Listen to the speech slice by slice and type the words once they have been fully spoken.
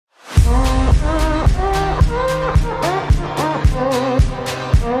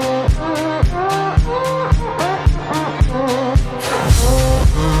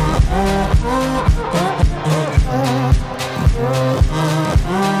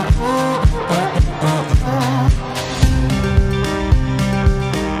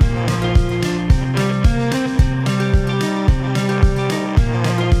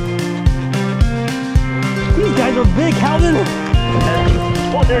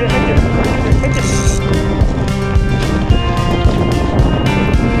it is, right there. Right there.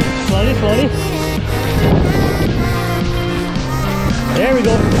 Slowly, slowly. There we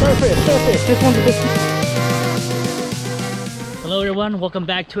go. Third fish, third fish. This one's a bit. Hello everyone, welcome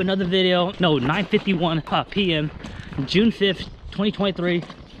back to another video. No, 9:51 p.m. June 5th, 2023.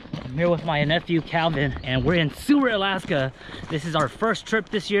 I'm here with my nephew Calvin and we're in Seward, Alaska. This is our first trip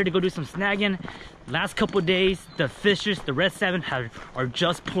this year to go do some snagging. Last couple of days, the fishers, the red salmon are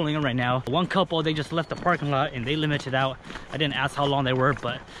just pulling in right now. One couple, they just left the parking lot and they limited out. I didn't ask how long they were,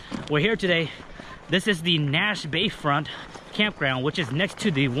 but we're here today. This is the Nash Bayfront campground, which is next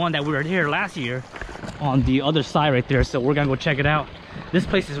to the one that we were here last year on the other side right there. So we're gonna go check it out. This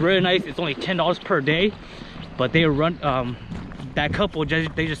place is really nice. It's only $10 per day, but they run that couple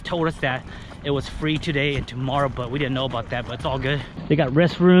they just told us that it was free today and tomorrow, but we didn't know about that, but it's all good. They got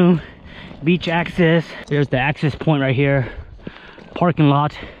restroom, beach access. There's the access point right here, parking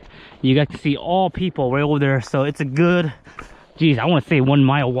lot. You got to see all people right over there, so it's a good, geez, I want to say 1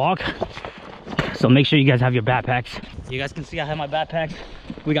 mile walk. So make sure you guys have your backpacks. You guys can see I have my backpacks.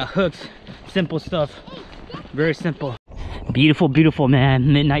 We got hooks, simple stuff, very simple. Beautiful, beautiful,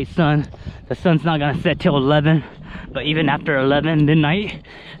 man. Midnight sun. The sun's not gonna set till 11, but even after 11 midnight,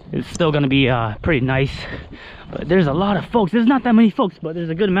 it's still gonna be pretty nice. But there's a lot of folks. There's not that many folks, but there's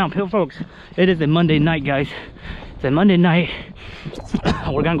a good amount of folks. It is a Monday night, guys. It's a Monday night.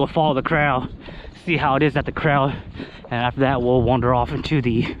 We're gonna go follow the crowd, see how it is at the crowd, and after that we'll wander off into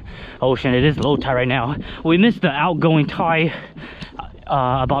the ocean. It is low tide right now. We missed the outgoing tide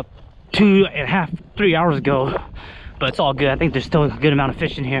about 2.5, 3 hours ago, but it's all good. I think there's still a good amount of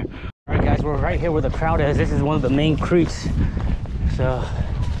fish in here. All right, guys, we're right here where the crowd is. This is one of the main creeks, so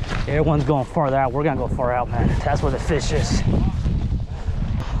everyone's going farther out. We're gonna go far out, man. That's where the fish is.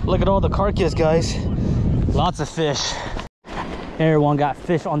 Look at all the carcass, guys. Lots of fish. Everyone got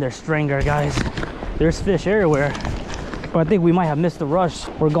fish on their stringer, guys. There's fish everywhere, but I think we might have missed the rush.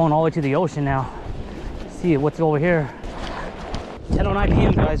 We're going all the way to the ocean now. See what's over here. 10:09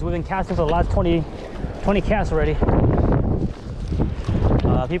 p.m. guys. We've been casting for the last 20 casts already.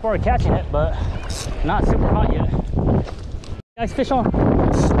 People are catching it, but not super hot yet. Guys, fish on.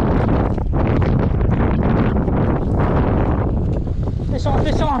 Fish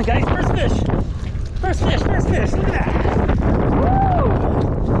on, guys. First fish. First fish. Look at that. Woo!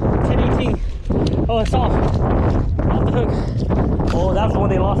 10-18. Oh, it's off the hook. Oh, that's the one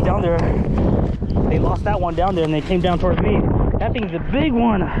they lost down there. They lost that one down there and they came down towards me. That thing's a big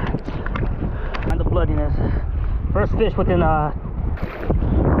one. And the bloodiness. First fish within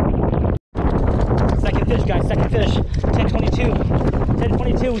second fish, guys. Second fish.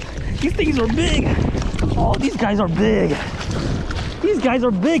 10-22. These things are big. Oh, these guys are big. These guys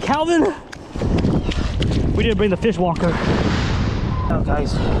are big, Calvin. We didn't bring the fish walker. Oh,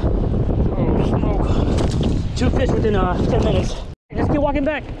 guys. Oh, smoke. 2 fish within 10 minutes. Just keep walking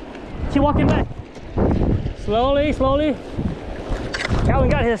back. Keep walking back. Slowly, slowly. Calvin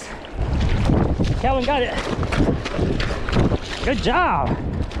got his. Calvin got it. Good job.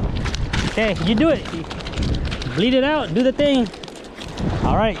 Okay, you do it. Bleed it out. Do the thing.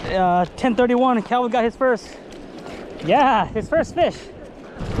 All right, 10:31. Calvin got his first. Yeah, his first fish.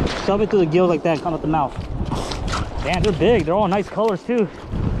 Shove it through the gills like that and come out the mouth. Damn, they're big. They're all nice colors too.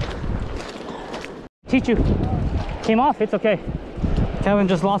 Teach you. Came off. It's okay. Calvin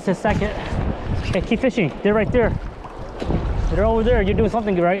just lost his second. Okay, keep fishing. They're right there. They're over there. You're doing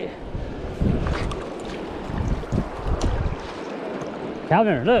something right.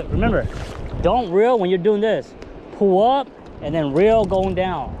 Calvin, look, remember, don't reel when you're doing this. Pull up and then reel going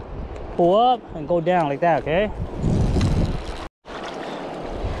down. Pull up and go down like that, okay?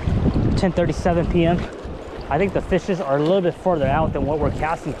 10:37 p.m. I think the fishes are a little bit further out than what we're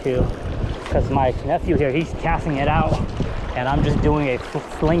casting to, because my nephew here, he's casting it out and I'm just doing a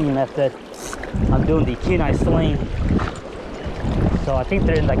sling method. I'm doing the kenai sling. So I think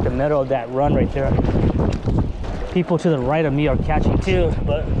they're in like the middle of that run right there. People to the right of me are catching too,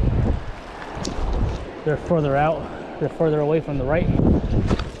 but they're further out. They're further away from the right.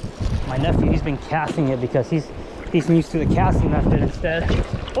 My nephew, he's been casting it because he's used to the casting method instead.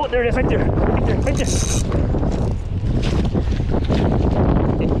 Oh, there it is, right there. Right there.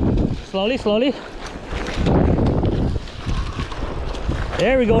 Slowly, slowly.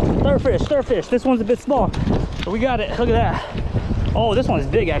 There we go. Third fish. This one's a bit small, but we got it. Look at that. Oh, this one's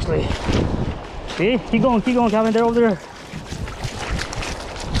big actually. See? Keep going, Calvin. They're over there.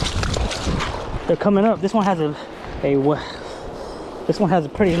 They're coming up. This one has a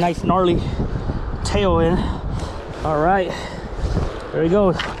pretty nice gnarly tail in. All right, there he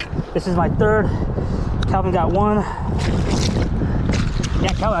goes. This is my third. Calvin got one.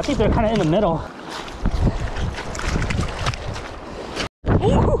 Yeah, Calvin, I think they're kind of in the middle.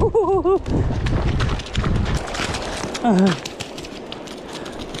 Ooh.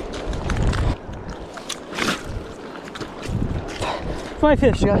 5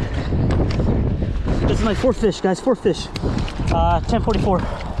 fish, guys. This is my 4th fish, guys. 4th fish. 1044.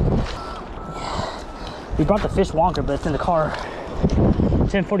 We brought the fish wonker, but it's in the car.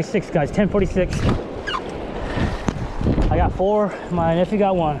 1046, guys. 1046. I got 4. My nephew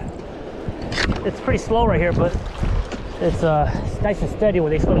got 1. It's pretty slow right here, but it's nice and steady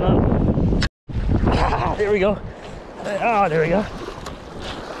where they swim up. Ah, there we go. Oh, there we go.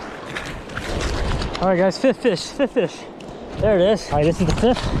 All right, guys. 5th fish. 5th fish. There it is. All right, this is the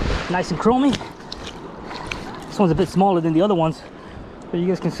 5th. Nice and chromy. This one's a bit smaller than the other ones, but you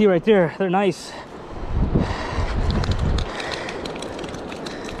guys can see right there, they're nice.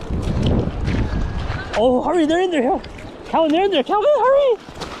 Oh, hurry, they're in there. Calvin, they're in there. Calvin, hurry.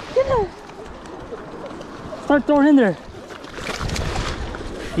 Get in there. Start throwing in there.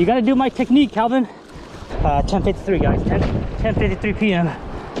 You got to do my technique, Calvin. 10:53, guys. 10:53 p.m.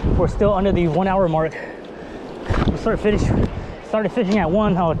 We're still under the 1 hour mark. We started fishing at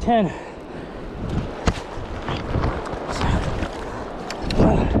 1:10.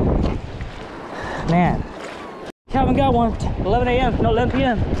 Man, Calvin got one. 11 a.m. No, 11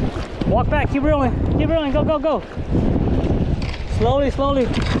 p.m. Walk back. Keep reeling. Keep reeling. Go, go, go. Slowly, slowly.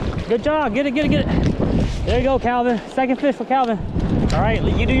 Good job. Get it, get it, get it. There you go, Calvin. 2nd fish for Calvin. All right,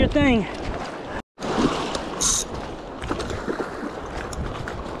 you do your thing.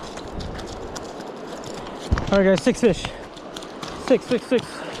 All right, guys. 6 fish. 6, 6, 6.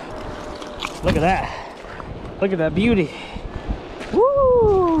 Look at that. Look at that beauty.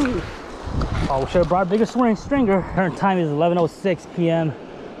 Woo! Oh, we should have brought a bigger stringer. Current time is 11:06 p.m.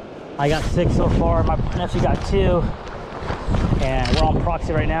 I got 6 so far. My nephew got 2. And we're on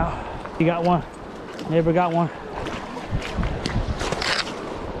proxy right now. You got 1. Neighbor got 1.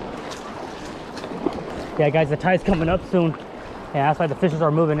 Yeah, guys, the tide's coming up soon. And that's why the fishes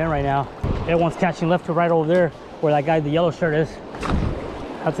are moving in right now. Everyone's catching left to right over there where that guy in the yellow shirt is.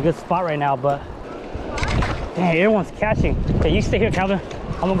 That's a good spot right now, but dang, everyone's catching. Okay, you stay here, Calvin.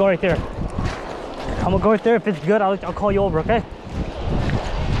 I'm gonna go right there. I'm gonna go right there. If it's good, I'll call you over, okay?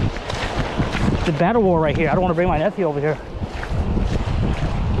 It's a battle war right here. I don't want to bring my nephew over here.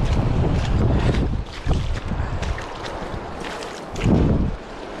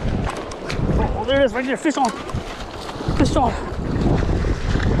 Oh, there it is, right there. Fish on. Fish on.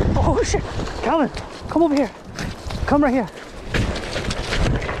 Oh shit, Calvin, come over here. Come right here.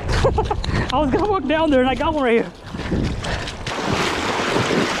 I was gonna walk down there and I got one right here.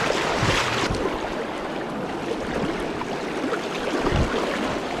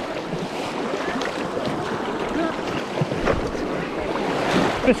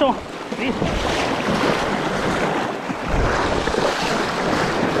 Fish on.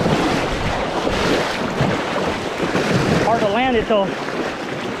 Hard to land it though.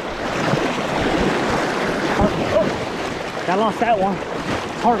 Oh, I lost that one.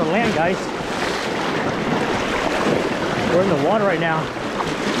 It's hard to land, guys. We're in the water right now.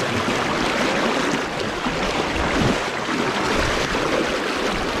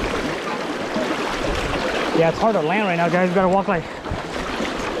 Yeah, it's hard to land right now, guys. We gotta walk like...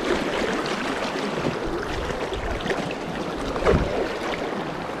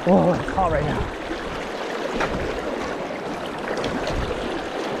 Whoa, it's hot right now.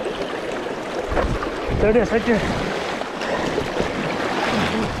 There it is, right there.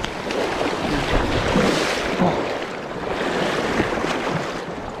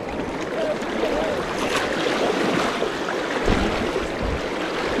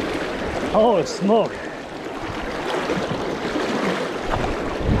 Oh, smoke.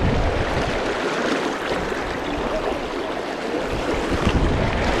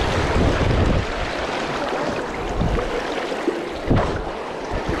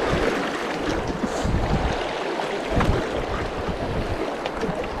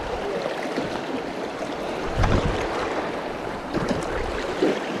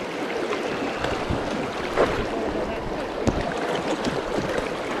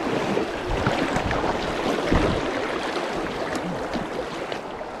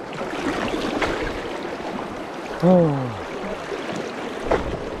 Oh.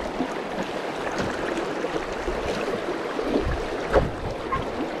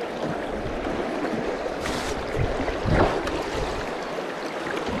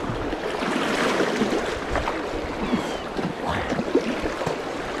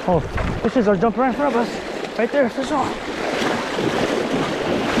 Oh, fishes are jumping right in front of us. Right there, fish on.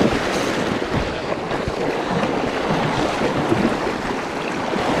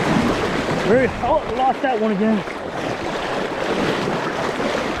 Oh, lost that one again.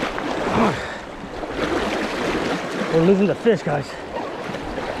 We're losing the fish, guys.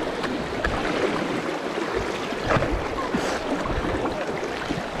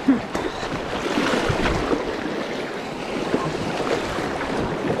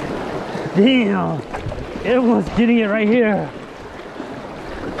 Damn, everyone's getting it right here.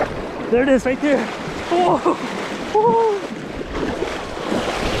 There it is, right there. Oh, oh.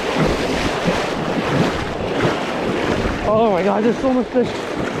 Oh my God, there's so much fish.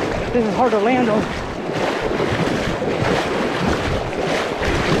 This is hard to land on.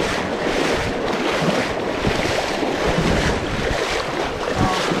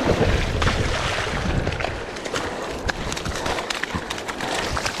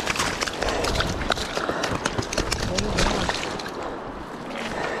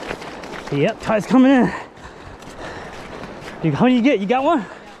 Yep, tide's coming in. How many you get? You got one?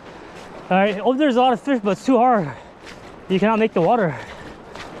 All right, over there's a lot of fish, but it's too hard. You cannot make the water.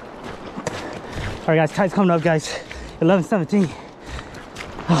 All right, guys, tide's coming up, guys. 11:17.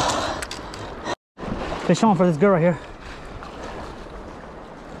 Fish on for this girl right here.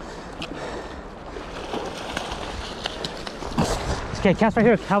 Okay, cast right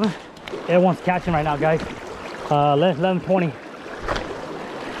here, Calvin. Everyone's catching right now, guys. 11:20.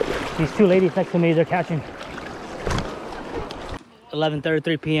 These two ladies next to me, they're catching.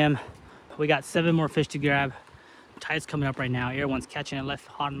 11:33 p.m. We got 7 more fish to grab. Tide's coming up right now. Everyone's catching it left,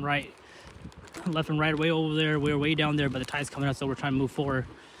 hot and right. Left and right, way over there. We're way down there, but the tide's coming up, so we're trying to move forward.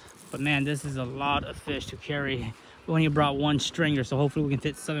 But man, this is a lot of fish to carry. We only brought 1 stringer, so hopefully we can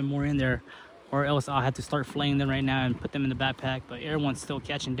fit 7 more in there, or else I'll have to start flaying them right now and put them in the backpack. But everyone's still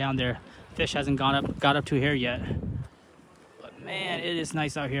catching down there. Fish hasn't got up to here yet. Man, it is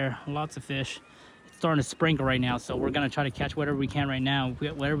nice out here. Lots of fish. It's starting to sprinkle right now, so we're gonna try to catch whatever we can right now.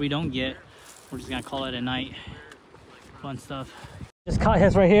 Whatever we don't get, we're just gonna call it a night. Fun stuff. Just caught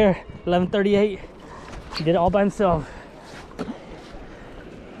his right here. 11:38. He did it all by himself.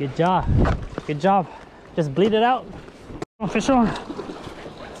 Good job. Good job. Just bleed it out. Come on, fish on.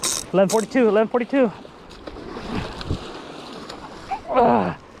 11:42. 11:42.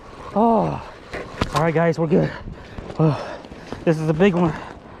 Oh. All right, guys, we're good. Oh. This is a big one.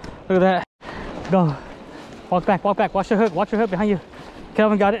 Look at that. Go. Walk back, walk back. Watch your hook. Watch your hook behind you.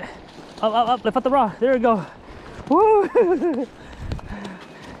 Kelvin got it. Up, up, up. Lift up the rod. There we go. Woo!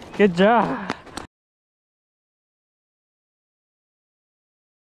 Good job.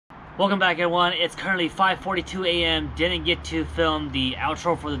 Welcome back, everyone. It's currently 5:42 a.m. Didn't get to film the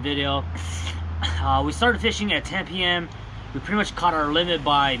outro for the video. We started fishing at 10 p.m. We pretty much caught our limit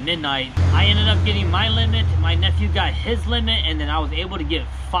by midnight. I ended up getting my limit, my nephew got his limit, and then I was able to get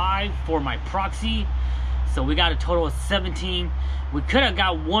 5 for my proxy. So we got a total of 17. We could have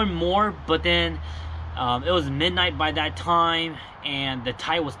got 1 more, but then it was midnight by that time, and the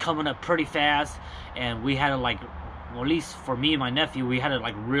tide was coming up pretty fast, and we had to, like, well, at least for me and my nephew, we had to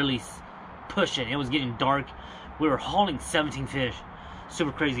like really push it. It was getting dark. We were hauling 17 fish.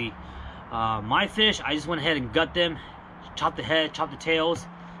 Super crazy. My fish, I just went ahead and gut them. Chop the head, chop the tails,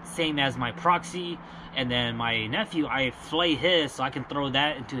 same as my proxy. And then my nephew, I flay his so I can throw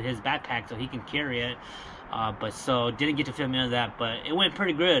that into his backpack so he can carry it. But so didn't get to film any of that, but it went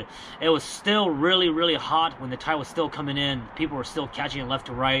pretty good. It was still really hot when the tide was still coming in. People were still catching it left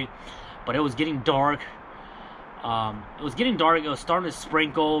to right, but it was getting dark. It was starting to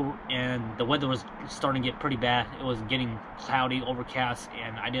sprinkle, and the weather was starting to get pretty bad. It was getting cloudy, overcast,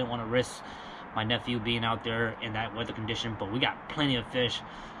 and I didn't want to risk my nephew being out there in that weather condition. But we got plenty of fish.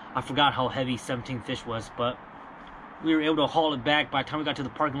 I forgot how heavy 17 fish was, but we were able to haul it back. By the time we got to the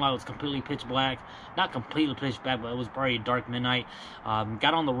parking lot, it was completely pitch black. Not completely pitch black, but it was probably dark midnight.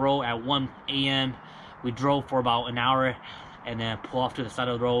 Got on the road at 1 a.m. We drove for about an hour and then pulled off to the side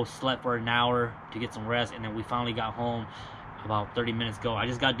of the road, slept for an hour to get some rest, and then we finally got home about 30 minutes ago. I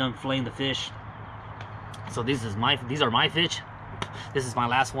just got done filleting the fish. So these are my fish. This is my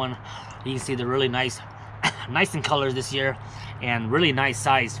last one. You can see they're really nice in colors this year, and really nice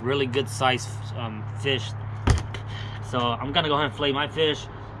size, really good size fish. So I'm gonna go ahead and fillet my fish,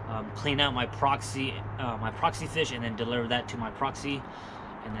 clean out my proxy fish, and then deliver that to my proxy.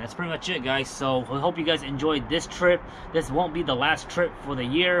 And that's pretty much it, guys. So I hope you guys enjoyed this trip. This won't be the last trip for the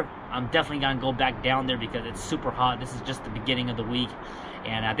year. I'm definitely gonna go back down there because it's super hot. This is just the beginning of the week,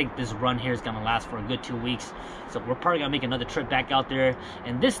 and I think this run here is gonna last for a good 2 weeks. So we're probably gonna make another trip back out there,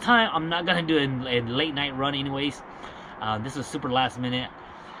 and this time I'm not gonna do a late night run anyways. This was super last minute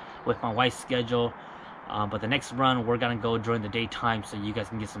with my wife's schedule. But the next run we're gonna go during the daytime so you guys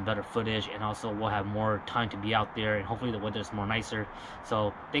can get some better footage, and also we'll have more time to be out there, and hopefully the weather's more nicer.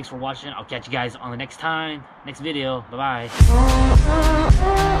 So thanks for watching. I'll catch you guys on the next video. Bye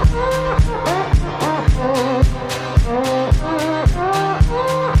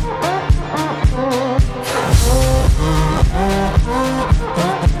bye.